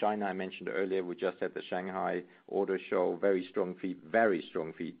demand in China. I mentioned earlier, we just had the Shanghai Auto Show, very strong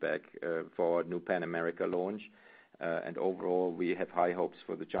feedback for our new Pan America launch. And overall, we have high hopes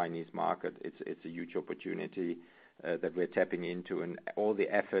for the Chinese market. It's a huge opportunity that we're tapping into, and all the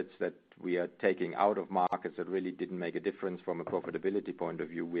efforts that we are taking out of markets that really didn't make a difference from a profitability point of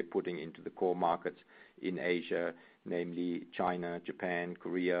view, we're putting into the core markets in Asia, namely China, Japan,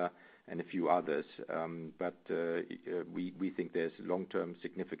 Korea, and a few others. But we think there's long-term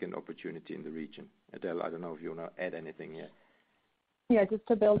significant opportunity in the region. Adele, I don't know if you want to add anything here. Yeah, just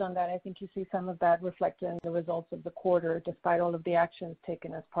to build on that, I think you see some of that reflected in the results of the quarter, despite all of the actions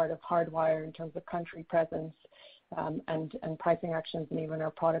taken as part of Hardwire in terms of country presence and pricing actions, and even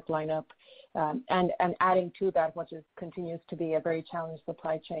our product lineup. And adding to that, which continues to be a very challenged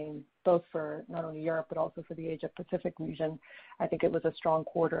supply chain, both for not only Europe, but also for the Asia Pacific region. I think it was a strong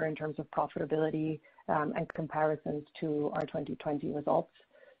quarter in terms of profitability and comparisons to our 2020 results.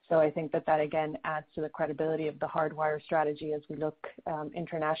 So I think that again adds to the credibility of the Hardwire strategy as we look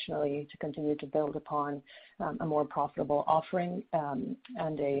internationally to continue to build upon a more profitable offering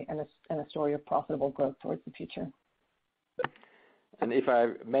and a story of profitable growth towards the future. And if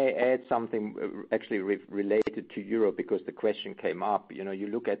I may add something actually related to Europe, because the question came up, you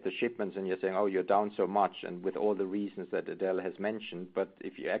look at the shipments and you're saying, oh, you're down so much, and with all the reasons that Adele has mentioned, but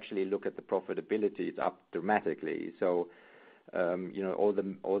if you actually look at the profitability, it's up dramatically. So all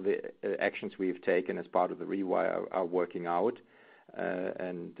the actions we've taken as part of the rewire are working out,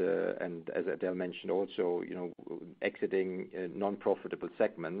 and as Adele mentioned also, exiting non-profitable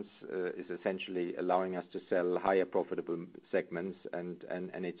segments is essentially allowing us to sell higher profitable segments, and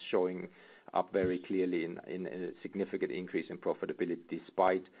it's showing up very clearly in a significant increase in profitability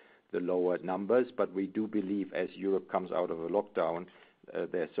despite the lower numbers. But we do believe as Europe comes out of a lockdown,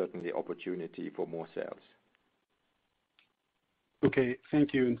 there's certainly opportunity for more sales. Okay,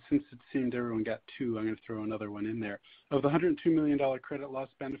 thank you. And since it seemed everyone got two, I'm going to throw another one in there. Of the $102 million credit loss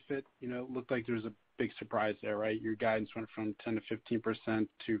benefit, it looked like there was a big surprise there, right? Your guidance went from 10 to 15%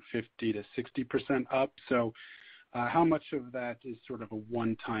 to 50 to 60% up. So how much of that is sort of a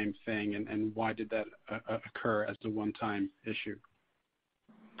one-time thing, and why did that occur as a one-time issue?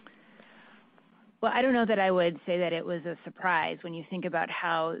 Well, I don't know that I would say that it was a surprise when you think about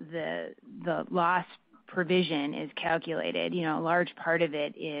how the loss provision is calculated. A large part of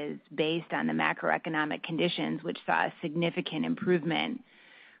it is based on the macroeconomic conditions, which saw a significant improvement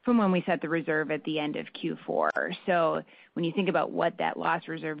from when we set the reserve at the end of Q4. So when you think about what that loss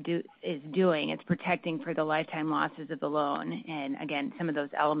reserve is doing, it's protecting for the lifetime losses of the loan. And again, some of those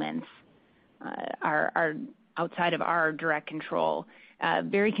elements are outside of our direct control.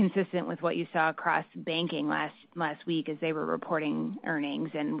 Very consistent with what you saw across banking last week as they were reporting earnings,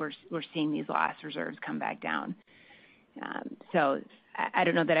 and we're seeing these loss reserves come back down. So I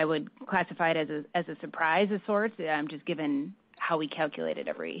don't know that I would classify it as a surprise of sorts, just given how we calculate it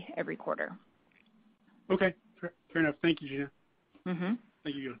every quarter. Okay, fair enough. Thank you, Gina. Mm-hmm.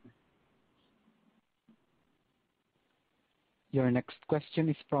 Thank you. Your next question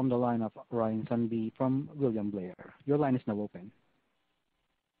is from the line of Ryan Sundby from William Blair. Your line is now open.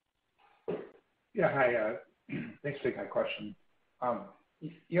 Yeah, hi. Thanks for taking my question.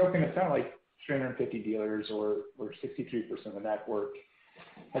 Jochen, it sounded like 350 dealers or 63% of the network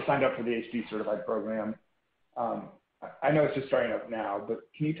has signed up for the HB certified program. I know it's just starting up now, but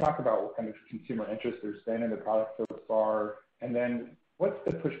can you talk about what kind of consumer interest there's been in the product so far? And then what's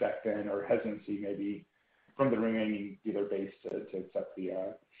the pushback been or hesitancy maybe from the remaining dealer base to accept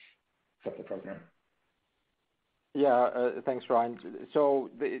the program? Yeah, thanks, Ryan.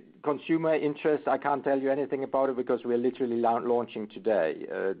 So the consumer interest, I can't tell you anything about it because we're literally launching today.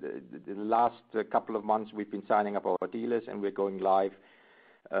 The last couple of months we've been signing up our dealers and we're going live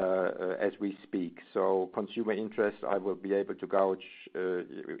as we speak. So consumer interest, I will be able to gauge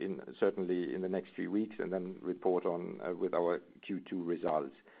certainly in the next few weeks and then report on with our Q2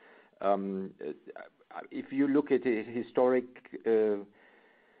 results. If you look at the historic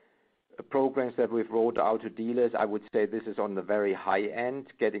programs that we've rolled out to dealers, I would say this is on the very high end,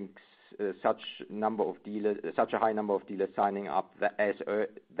 getting such a high number of dealers signing up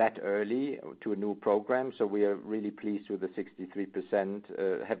that early to a new program. So we are really pleased with the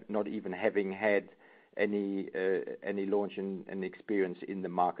 63%, not even having had any launch and experience in the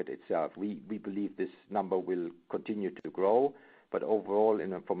market itself. We believe this number will continue to grow, but overall,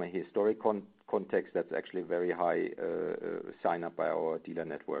 from a historic context, that's actually a very high sign up by our dealer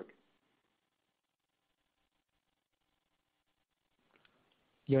network.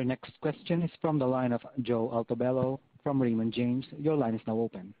 Your next question is from the line of Joe Altobello from Raymond James. Your line is now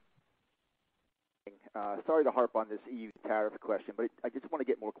open. Sorry to harp on this EU tariff question, but I just want to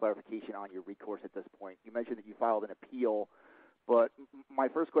get more clarification on your recourse at this point. You mentioned that you filed an appeal, but my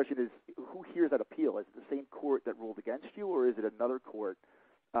first question is, who hears that appeal? Is it the same court that ruled against you, or is it another court?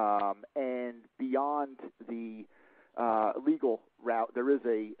 And beyond the legal route, there is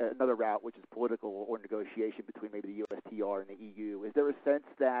another route, which is political or negotiation between maybe the USTR and the EU. Is there a sense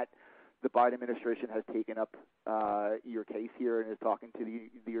that the Biden administration has taken up your case here and is talking to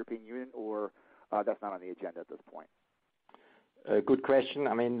the European Union, or that's not on the agenda at this point? Good question.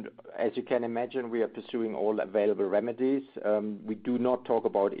 I mean, as you can imagine, we are pursuing all available remedies. We do not talk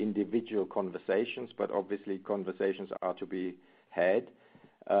about individual conversations, but obviously conversations are to be had.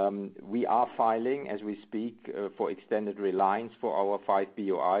 We are filing, as we speak, for extended reliance for our 5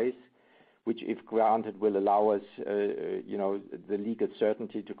 BOIs, which, if granted, will allow us, the legal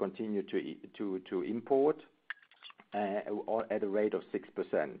certainty to continue to import at a rate of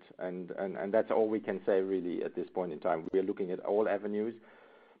 6%, and that's all we can say really at this point in time. We are looking at all avenues,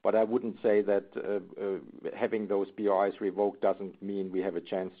 but I wouldn't say that having those BOIs revoked doesn't mean we have a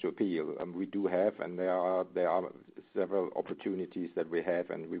chance to appeal. We do have, and there are several opportunities that we have,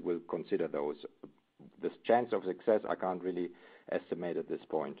 and we will consider those. The chance of success I can't really estimate at this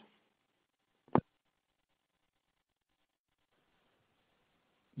point.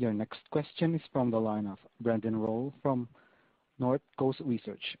 Your next question is from the line of Brendan Rolle from North Coast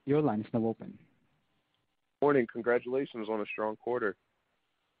Research. Your line is now open. Morning. Congratulations on a strong quarter.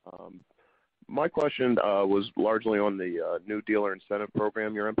 My question was largely on the new dealer incentive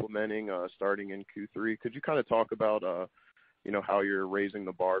program you're implementing starting in Q3. Could you kind of talk about how you're raising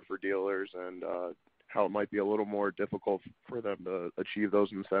the bar for dealers and how it might be a little more difficult for them to achieve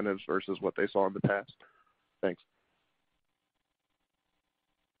those incentives versus what they saw in the past? Thanks.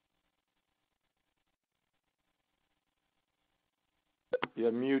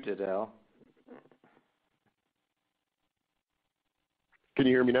 You're muted, Al. Can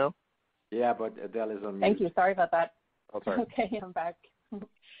you hear me now? Yeah, but Adele is on mute. Thank you. Sorry about that. Oh, sorry. Okay, I'm back.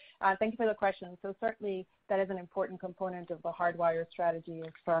 Thank you for the question. So certainly that is an important component of the Hardwire strategy,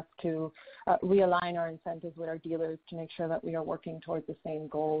 is for us to realign our incentives with our dealers to make sure that we are working towards the same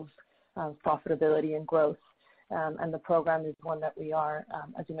goals of profitability and growth. And the program is one that we are,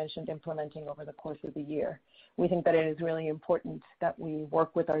 as you mentioned, implementing over the course of the year. We think that it is really important that we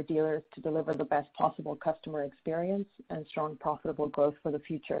work with our dealers to deliver the best possible customer experience and strong profitable growth for the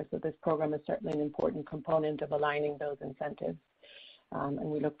future. So this program is certainly an important component of aligning those incentives. And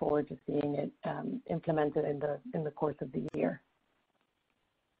we look forward to seeing it implemented in the course of the year.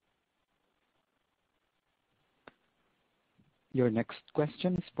 Your next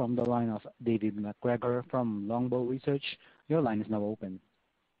question is from the line of David MacGregor from Longbow Research. Your line is now open.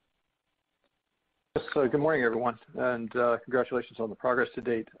 Yes, good morning, everyone, and congratulations on the progress to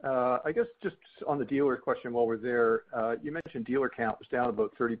date. I guess just on the dealer question while we're there, you mentioned dealer count was down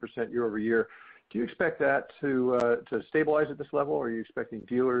about 30% year over year. Do you expect that to stabilize at this level, or are you expecting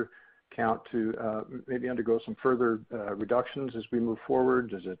dealer count to maybe undergo some further reductions as we move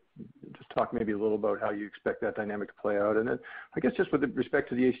forward? Does it just talk maybe a little about how you expect that dynamic to play out? And then I guess just with respect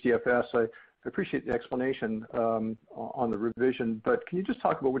to the HDFS, I appreciate the explanation on the revision, but can you just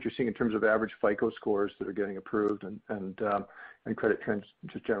talk about what you're seeing in terms of average FICO scores that are getting approved and credit trends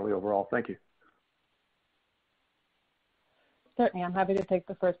just generally overall? Thank you. Certainly, I'm happy to take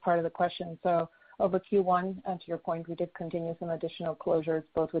the first part of the question. So over Q1, and to your point, we did continue some additional closures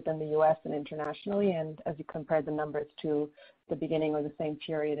both within the U.S. and internationally, and as you compare the numbers to the beginning of the same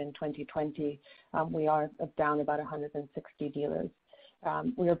period in 2020, we are down about 160 dealers.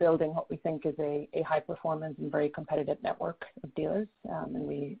 We are building what we think is a high performance and very competitive network of dealers,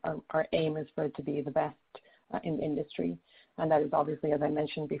 and our aim is for it to be the best in the industry. And that is obviously, as I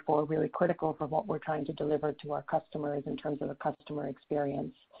mentioned before, really critical for what we're trying to deliver to our customers in terms of the customer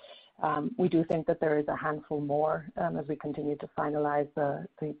experience. We do think that there is a handful more as we continue to finalize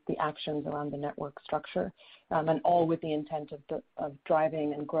the actions around the network structure, and all with the intent of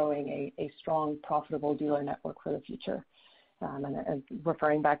driving and growing a strong, profitable dealer network for the future. And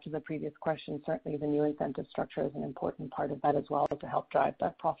referring back to the previous question, certainly the new incentive structure is an important part of that as well to help drive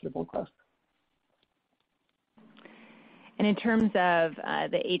that profitable growth. And in terms of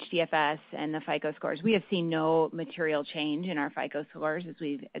the HDFS and the FICO scores, we have seen no material change in our FICO scores as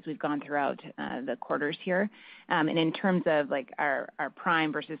we've gone throughout the quarters here. And in terms of like our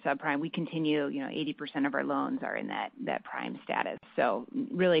prime versus subprime, we continue, 80% of our loans are in that prime status. So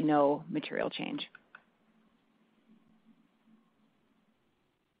really no material change.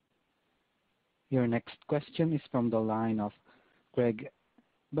 Your next question is from the line of Greg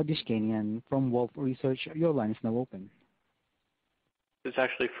Badishkanian from Wolfe Research. Your line is now open. It's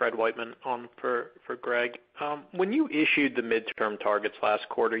actually Fred Whiteman on for Greg. When you issued the midterm targets last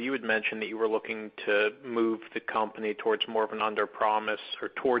quarter, you had mentioned that you were looking to move the company towards more of an under-promise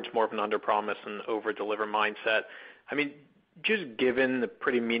and over-deliver mindset. I mean, just given the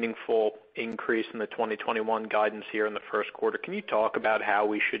pretty meaningful increase in the 2021 guidance here in the first quarter, can you talk about how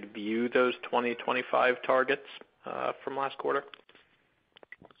we should view those 2025 targets from last quarter?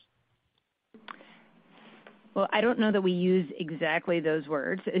 Well, I don't know that we use exactly those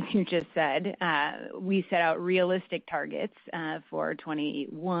words, as you just said. We set out realistic targets for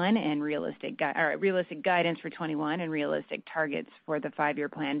 21 and realistic guidance for 21 and realistic targets for the 5-year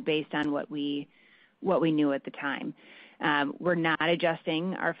plan based on what we knew at the time. We're not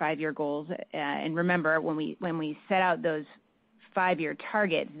adjusting our 5-year goals. And remember, when we set out those 5-year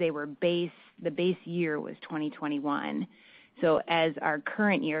targets, the base year was 2021. So as our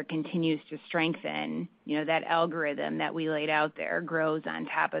current year continues to strengthen, that algorithm that we laid out there grows on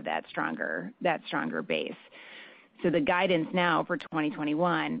top of that stronger base. So the guidance now for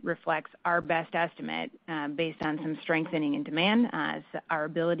 2021 reflects our best estimate based on some strengthening in demand, our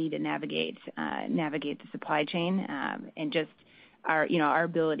ability to navigate the supply chain, and just our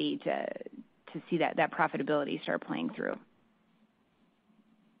ability to see that profitability start playing through.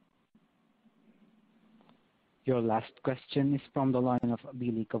 Your last question is from the line of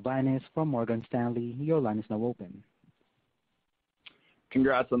Billy Kovanis from Morgan Stanley. Your line is now open.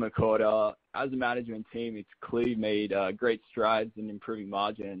 Congrats on the quarter. As a management team, it's clearly made great strides in improving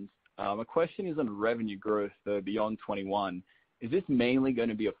margins. My question is on revenue growth beyond 21. Is this mainly going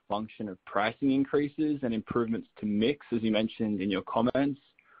to be a function of pricing increases and improvements to mix, as you mentioned in your comments?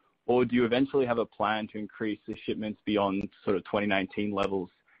 Or do you eventually have a plan to increase the shipments beyond sort of 2019 levels?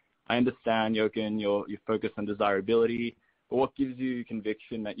 I understand, Jochen, you're focused on desirability, but what gives you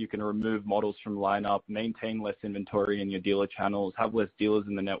conviction that you can remove models from lineup, maintain less inventory in your dealer channels, have less dealers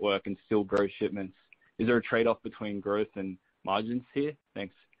in the network, and still grow shipments? Is there a trade-off between growth and margins here?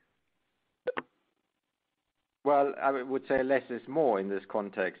 Thanks. Well, I would say less is more in this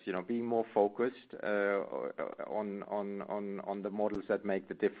context. Being more focused on the models that make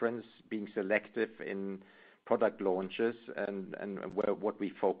the difference, being selective in product launches and what we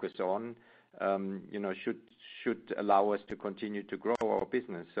focus on, should allow us to continue to grow our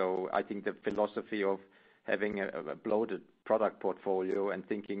business. So I think the philosophy of having a bloated product portfolio and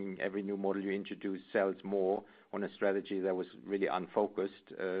thinking every new model you introduce sells more on a strategy that was really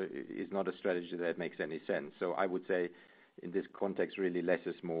unfocused is not a strategy that makes any sense. So I would say in this context, really less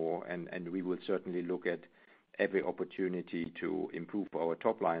is more, and we will certainly look at every opportunity to improve our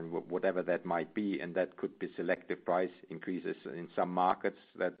top line, whatever that might be, and that could be selective price increases in some markets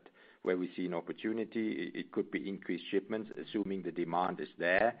where we see an opportunity. It could be increased shipments, assuming the demand is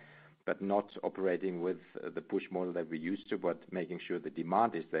there, but not operating with the push model that we used to, but making sure the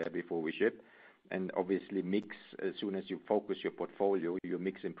demand is there before we ship. And obviously mix, as soon as you focus your portfolio, your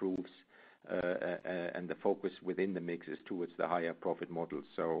mix improves, and the focus within the mix is towards the higher profit models.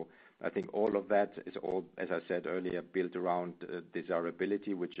 So I think all of that is all, as I said earlier, built around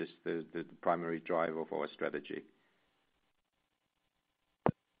desirability, which is the primary driver of our strategy.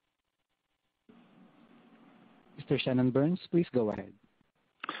 Mr. Shannon Burns, please go ahead.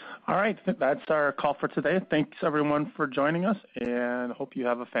 All right, that's our call for today. Thanks everyone for joining us, and hope you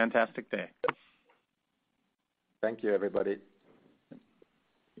have a fantastic day. Thank you, everybody.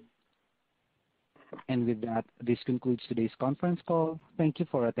 And with that, this concludes today's conference call. Thank you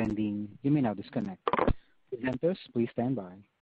for attending. You may now disconnect. Presenters, please stand by.